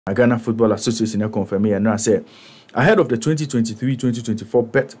Ghana Football Association confirmed and I say ahead of the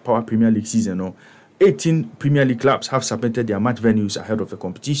 2023-2024 Bet Power Premier League season, 18 Premier League clubs have submitted their match venues ahead of the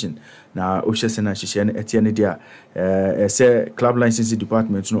competition. Now, Oshesena Shishen Etienne dia say club licensing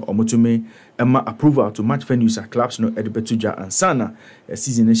department no omotume emma approval to match venues at clubs no edibetuja and sana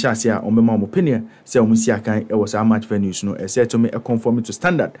season shasia ombema opinion say omusi akan e was our match venues no say to me a conforming to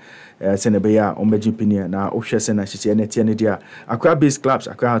standard senebeya ombeji opinion na Oshesena Shishen Etienne dia Accra based clubs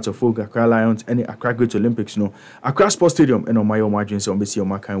Accra Hearts of Oak, Accra Lions any Accra Great Olympics no Accra Sports Stadium and omayo margin say ombesi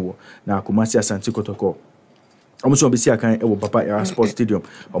omakan wo na Kumasi Asante Kotoko almost obviously I can Papa Era Sports Stadium.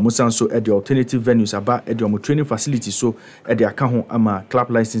 Almost so at the alternative venues about at the training facilities so at the account ama club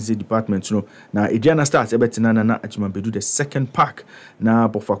licensing department no na Ediana starts ebetina na achima bedu the second park na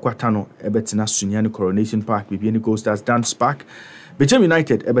bofa kwatano ebetina Sunyani Coronation Park bibi Gold Stars Dance Park Bechem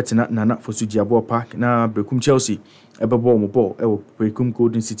United ebetina na Fosu Diabo Park na Brekum Chelsea ebebo mo ball Brekum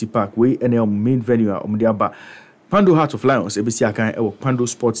Golden City Park we NL main venue omdiaba Pando Heart of Lions, ABC Akan Ewo Pando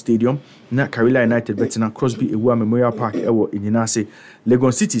Sports Stadium, na Karila United Betina Crosby Ewa Memorial Park Ewo Ininase,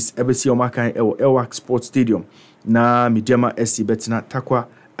 Legon Cities, ABC Omakan Ewo Elwak Sports Stadium, na Midema SC Betina Takwa,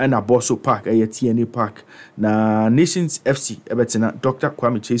 and Aboso Park, TNA Park, na Nations FC Betina Dr.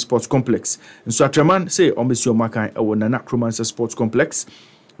 Kwame Chase Sports Complex. And so Atraman say Ombesi Omakan Ewo Nana Kromansa Sports Complex.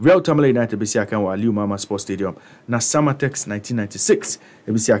 Real Tamale United Besiakan wa Aliu Mama Sports Stadium na Samatex 1996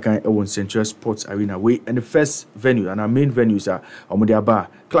 Besiakan Ewon Central Sports Arena way and the first venue and our main venues are Omudiaba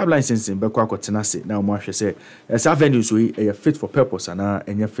club licensing Bekwa Kotenase na Omahwe say esa venues we fit for purpose and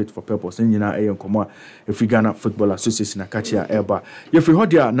enya fit for purpose nyina nkoma Efri Ghana Football Association na Kachia Eba Yefri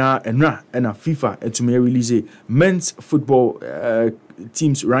Hodia na enra na FIFA etume release men's football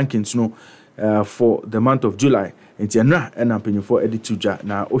teams rankings no for the month of July. Inti enra ena penyufo edituja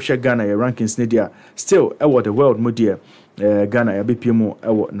na Osha Ghana ya rankings nedia still ewo the world modia Ghana ya BPMO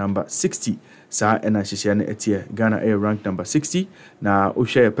ewo number 60 sa ena shishane etie Ghana ya rank number 60 na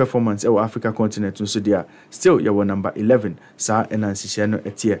Osha ya performance ewo Africa continent nso dia still ya number 11 sa ena shishane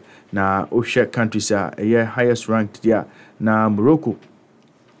etie na Osha countries ya highest ranked dia na Morocco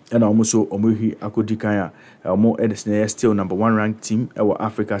and almost Omuhi Akodikaya, Mo Edison still number 1 ranked team,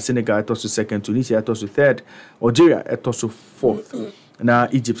 Africa, Senegal at also second, Tunisia at also third, Algeria at also fourth, na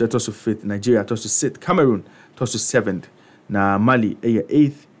Egypt at also fifth, Nigeria at also sixth, Cameroon at also seventh, na Mali a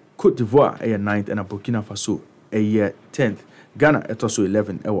 8th, Cote d'Ivoire a 9th, and Burkina Faso a 10th. Ghana at also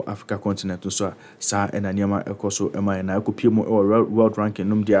 11 Africa continent so sa and Anyama ekoso ema na ekopimo world ranking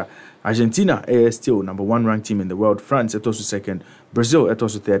numdia Argentina is still number 1 ranked team in the world, France at also second, Brazil at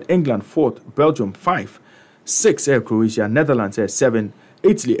also third, England 4th, Belgium 5, 6 Croatia, Netherlands 7,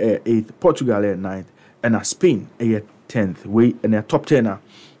 Italy 8th, Portugal 9th, and Spain 10th. We in the top 10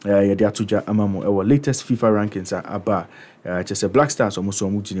 Yadiatuja amamo our latest FIFA rankings aba just Black Stars almost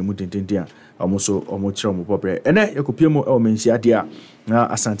omujini mudindia almost omochira mo bobre ene yakopiemo mensia dia na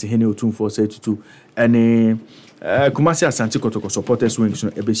Asante Hene Otumfo 32 ene Kumasi Asante Kotoko supporters wings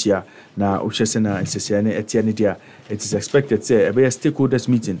no ebesia na Oshesena Sesiane Etienne dia. It is expected say a stakeholders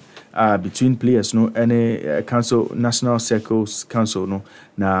meeting between players no any council national circles council no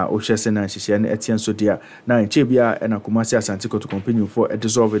na Oshesena Sesiane Etienne so dia na nchebia na Kumasi Asante Kotoko company for a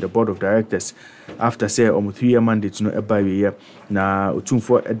dissolve the board of directors after say 3-year mandate no eba we na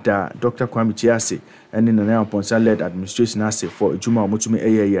Otumfo eda Dr. Kwame Chiase and in an Ponsa led administration as for Juma Omotume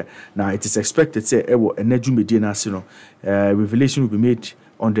eye now it is expected say ewo enedwumedi na no revelation will be made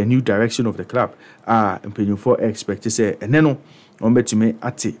on the new direction of the club Mpenyufo expect to say eneno ombetume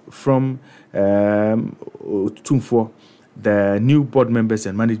ate from Otumfo the new board members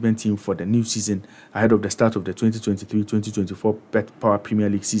and management team for the new season ahead of the start of the 2023-2024 Bet Power Premier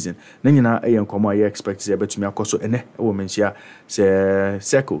League season. Nanyina nkomo aye expect say betumi akoso ene wo menhia say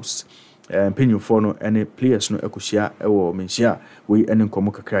circles Mpenyufo no any players no ekohia wo menhia we ene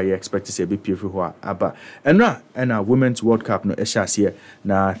nkomo kakra ye expect say be pie ho aba enra na Women's World Cup no ehia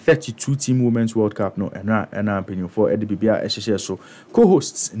na 32 team Women's World Cup no enra Mpenyufo ede bibia ehye so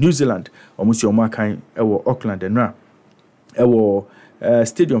co-hosts New Zealand omusi omakan wo Auckland enra ewo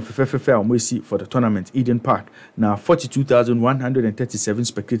stadium for the tournament Eden Park now 42,137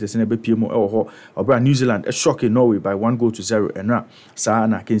 spectators in a BPMO or New Zealand a shock in Norway by 1-0 and na sa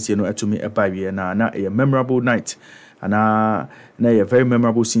na kensi no etumi ebawie na a memorable night and na a very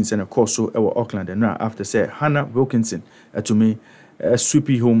memorable scenes and of course so Auckland and na after say Hannah Wilkinson etumi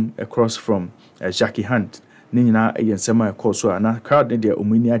sweepy home across from Jackie Hunt nina a semi of course so na crowd there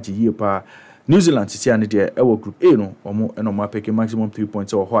umini agiye pa New Zealand tisi ane dia ewo group A no omo eno peke maximum 3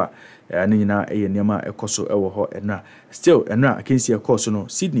 points ewo ho a ne nyina eye niam ekoso ewo ho enra still enra akensi ekoso no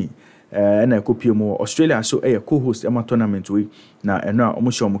Sydney and a copy more Australia so a co-host Emma tournament we na eno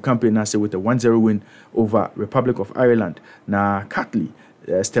almost campaign na say with a 1-0 win over Republic of Ireland na Catley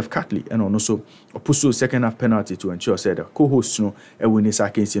Steph Catley and also Opuso second half penalty to ensure said the co-hosts no win this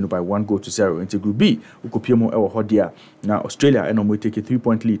against by 1-0 into Group B Ukopimo ewo hodia na Australia and we take a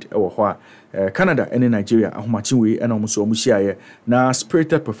 3-point lead ewo ho Canada and Nigeria ahomachiwe and almost omushia na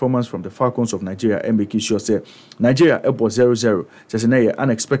spirited performance from the Falcons of Nigeria and making sure say Nigeria ebo 0-0 just an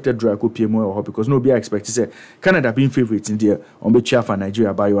unexpected draw Ukopimo ewo because no be expected say Canada being favorites in there on be for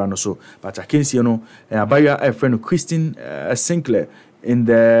Nigeria by you so but against you know by your friend Christine Sinclair in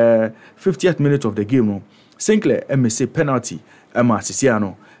the 50th minute of the game, no, Sinclair MSC penalty, Emma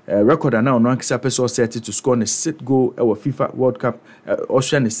Sisiano, record now on Rankisa Peso set to score a sit goal our FIFA World Cup,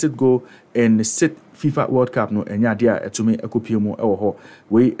 Austrian sit goal in the sit FIFA World Cup, no, and yadia to me a copimo our ho.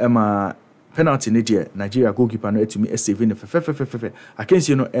 We Emma penalty Nigeria goalkeeper no to me a saving the I can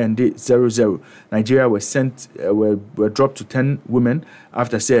see no end 0-0. Nigeria were sent were dropped to 10 women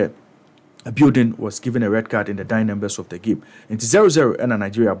after say a building was given a red card in the dying numbers of the game. Into 0-0 and a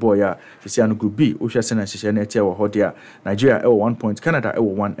Nigeria boy, Fisiano Group B, Usha Sena Shishanete or Hodia, Nigeria 1 point, Canada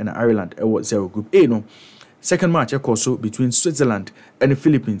 1, and Ireland 0. Group A no. Second match also between Switzerland and the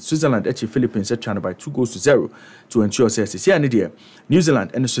Philippines. Switzerland actually Philippines are trying by 2-0 to ensure success. New Zealand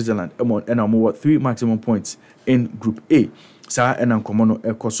and Switzerland and more 3 maximum points in Group A. Sa and Ancomono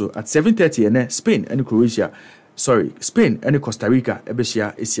Ecoso at 7:30 and Spain and Croatia. Spain and Costa Rica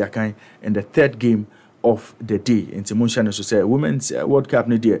Ebeshia Isiakai in the third game of the day. In Timonshano so say Women's World Cup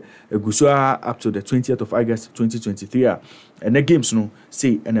nedia Gusua up to the 20th of August 2023. And the games no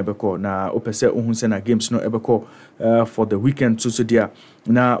say and ebeko na opese ohun games no ebeko for the weekend so dia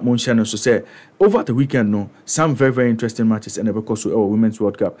na Monshano so say over the weekend no some very interesting matches and ebeko so our Women's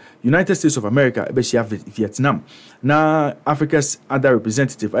World Cup. United States of America ebeshia Vietnam na Africa's other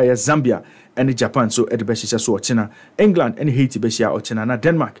representative Zambia and Japan so edebeshia so China England and Haiti beshia China na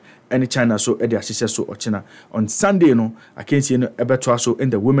Denmark and China so edebeshia so China on Sunday no I can see no ebeto so in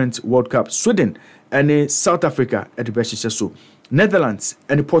the Women's World Cup Sweden and South Africa edebeshia so Netherlands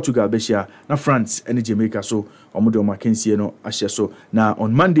and Portugal beshia na France and Jamaica so omodo Mackenzie no ahye so na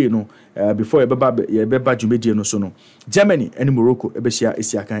on Monday no before beba Jumedie no so no Germany and Morocco ebeshia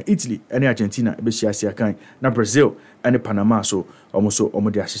Isiakan Italy and Argentina ebeshia Isiakan na Brazil and Panama so almost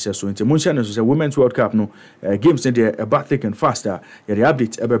omode ahye so into Monshano so Women's World Cup no games in there about thick and faster the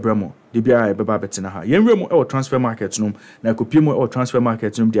update ebebremo de bia ebeba betina ha yenremo e transfer market no na kopimo e transfer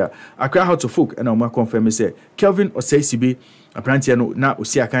market no dia akra how to folk and o confirm say Kelvin Osei apparently no na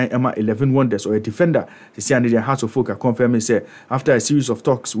Osiakan Emma 11 wonders or a defender the see and Hearts of Folk confirm say after a series of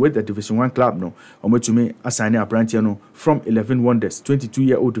talks with the Division 1 club no omo assign apparently no from 11 wonders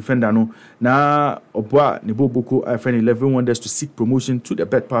 22-year-old defender no na obwa ne boboko friend 11 wonders to seek promotion to the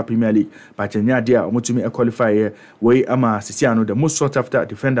Bet Power Premier League but nya dia omo qualify here we ama Sisiano the most sought after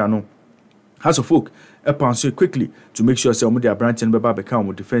defender no House of Folk so quickly to make sure say omo Branton beba become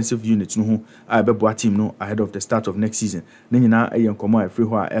with defensive units no ho bebo team no ahead of the start of next season. Nyina enkomo free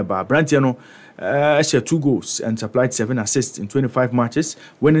ho eba Branton no share 2 goals and supplied 7 assists in 25 matches,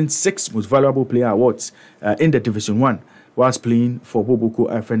 winning 6 most valuable player awards in the Division 1. Whilst playing for Boboko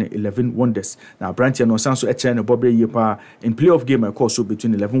Afrene 11 Wonders. Now Brantia no sanso and Bobby Yepa in playoff game I so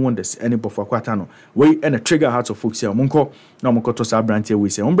between 11 Wonders and Boffa Quatano. Way and a trigger Hearts of Folk here Monko. Now Monko Tosa Brantia we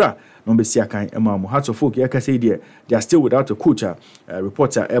say Umbra. No be Siakan Emma Hearts of Folk yaka say there. They are still without a coach.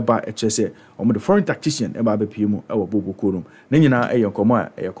 Reporter Eba HSA the foreign tactician Eba BPM our Boboko room. Nina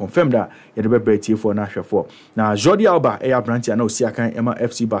Ayon confirmed that you the better for Nasha for. Now Jordi Alba Brantia no Siakan Emma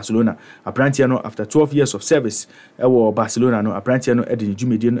FC Barcelona. A Brantia no after 12 years of service Barcelona no apparently no Edin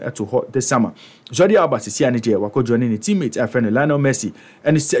Jumedie no to hot this summer. Jordi Alba sisi anije wako joining the teammates friend Lionel Messi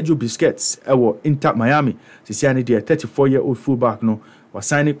and Sergio Busquets Inter Miami. Sisi anije 34-year-old fullback no was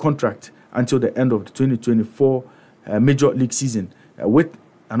signing contract until the end of the 2024 Major League season with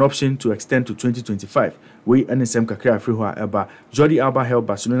an option to extend to 2025. We NSM kakra free ho aba Jordi Alba helped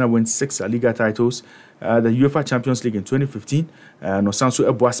Barcelona win 6 La Liga titles, the UEFA Champions League in 2015, no sanso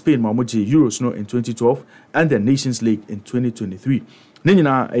eboa Spain mamoji Euros no in 2012 and the Nations League in 2023.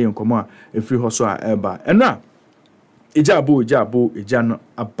 Nyina ayon komo a free ho so aba enna ejano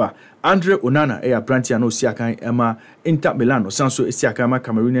abba Andre Onana Brantia no Siakan Emma Inter Milan no sanso Siakan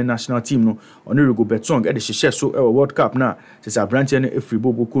Cameroonian national team no Onirigo Betong e de hye so World Cup na se Brantia no efri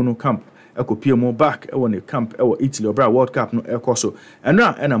Boboko no camp ekopie back on the camp Italy or World Cup no ekoso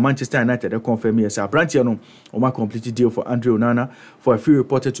and Manchester United confirm yes Brantia no oma completed deal for Andre Onana for a fee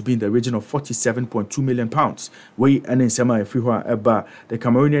reported to be in the region of £47.2 million. We and in semi free the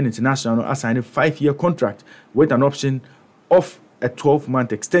Cameroonian international no assigned a 5-year contract with an option of a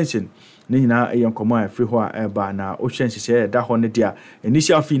 12-month extension. Nina a young command free hoa eba na ocean share that honor dia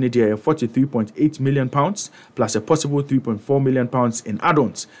initial fee nedia £43.8 million plus a possible £3.4 million in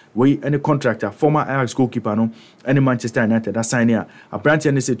add-ons. We any contractor, former Ajax goalkeeper no, any Manchester United that sign here. A branch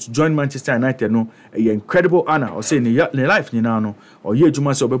and say to join Manchester United no, a incredible honor or say ni life ni no or ye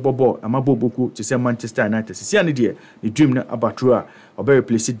juma so be bobo amabo boku to say Manchester United. See any day the dream na abatrua or very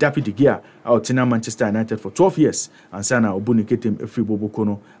place deputy gear out in Manchester United for 12 years and sana obuni ketem a free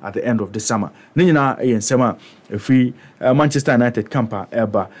bobokono at the end of the summer. Nina a sema a free Manchester United camper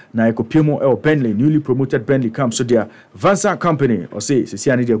eba na ekopiemo el Burnley newly promoted Burnley camp so their Vansa company or say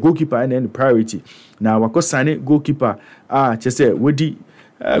see any goalkeeper and any priority. Now wako sign goalkeeper just say wedi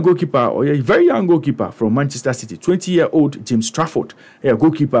goalkeeper or a very young goalkeeper from Manchester City, 20-year-old James Trafford, a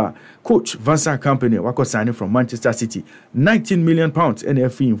goalkeeper coach Vansa company wako signing from Manchester City, £19 million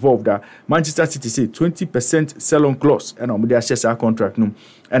NFE involved. Manchester City say 20% sell-on clause and on their share contract no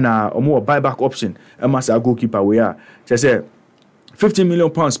and a more buyback option. And as a goalkeeper we are just say £15 million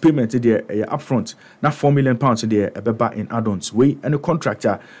payment there upfront, not £4 million there a beba in add-ons. We and the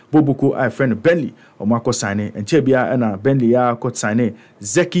contractor Bobuku I friend Burnley or Marco Sane and Chebia and Burnley ya court Sane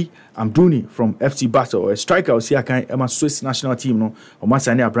Zeki Amdouni from FC Basel or a striker or Siakan Emma Swiss national team no or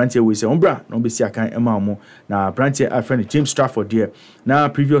Masane Branche we say Umbra no be Siakan Emma mo na Branche I friend James Trafford there na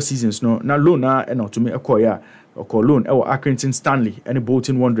previous seasons no na loan na and to me a koya or call loan or Accrington Stanley and the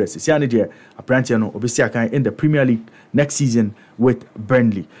Bolton Wanderers. It's yani there a Branche no obisiakan in the Premier League next season with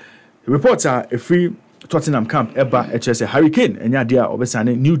Burnley. The reports are a free Tottenham camp eba HS Hurricane and yadia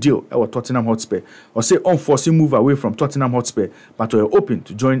obesane new deal or Tottenham Hotspur or say unforeseen move away from Tottenham Hotspur but are open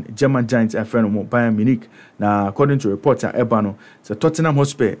to join German giants and friend of Bayern Munich. Now according to reporter Ebano, so Tottenham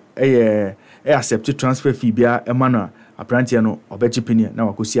Hotspur accepted transfer fee bia emana apprentice no obejipini na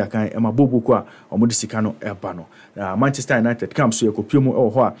wakosi akan emabobu kwa omodisika no ebano. Manchester United camp so yakopiomo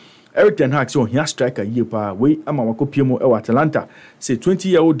ho Eric Ten Hag so here striker yepa we ama wakopiemo e Atalanta say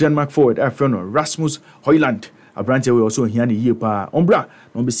 20-year-old Denmark forward Afreno Rasmus Højlund Abrante we also here ni yepa ombra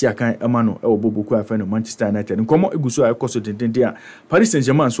no be siakan emano e oboboku Afreno Manchester United nkomo eguso akoso dendenden Paris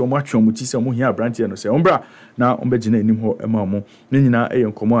Saint-Germain so mo atwe mo ti se mo here Abrante no say ombra na ombegina enim ho ema mo ne nyina e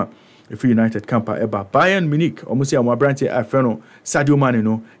nkomo a if United camper eba Bayern Munich almost say Branche Afreno Sadio Mane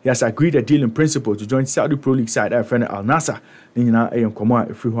no he has agreed a deal in principle to join Saudi Pro League side Afreno Al Nassr nina e nkomo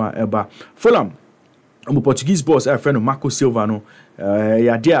if eba Fulham Portuguese boss Afreno Marco Silva no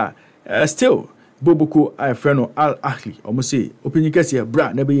ya dia still Bobuku Afreno Al Ahly almost say open kesi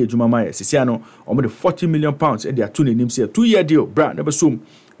bra never ye juma mai sisia no almost £40 million and they are two nim say 2-year deal bra never sum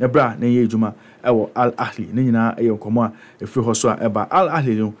ne bra ne ye juma ewo Al Ahly ne nyina e nkomo efri hoso eba Al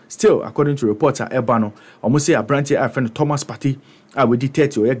Ahly no still according to reporter eba no almost say Branche Afreno Thomas Partey we di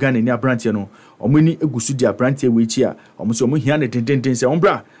 30 o ye Ghana ni Branche no omuni egusu di Branche we chi a almost omo hia ne dendenden say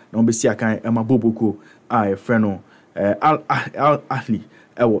ombra na ombesi akan ema Bobuku Afreno Al Ahly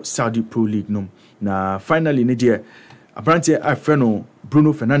ewo Saudi Pro League no na finally ne dia Branche Afreno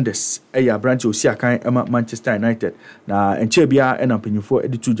Bruno Fernandes Branche Osiakan ema Manchester United na enche bia ena mpanyufo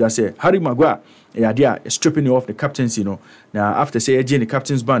editu just say Harry Maguire dia stripping you off the captaincy no na after say again the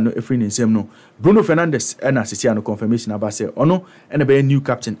captain's band no efri nsem no Bruno Fernandes ena sisia no confirmation about say ono ena be new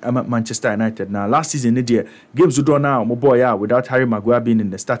captain ema Manchester United na last season ne dia games do now mo boy without Harry Maguire being in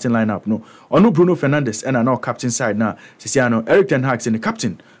the starting lineup no ono Bruno Fernandes ena now captain side na sisia no Eric Ten Hag in the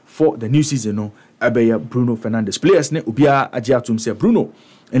captain for the new season no abeya Bruno Fernandes players ne obia agiatum say Bruno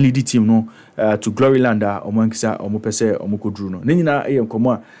and lead the team no to Gloryland omankisa omopese omokodru no ne nyina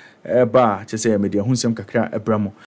nkomo ba che say media hunsem kakra ebramo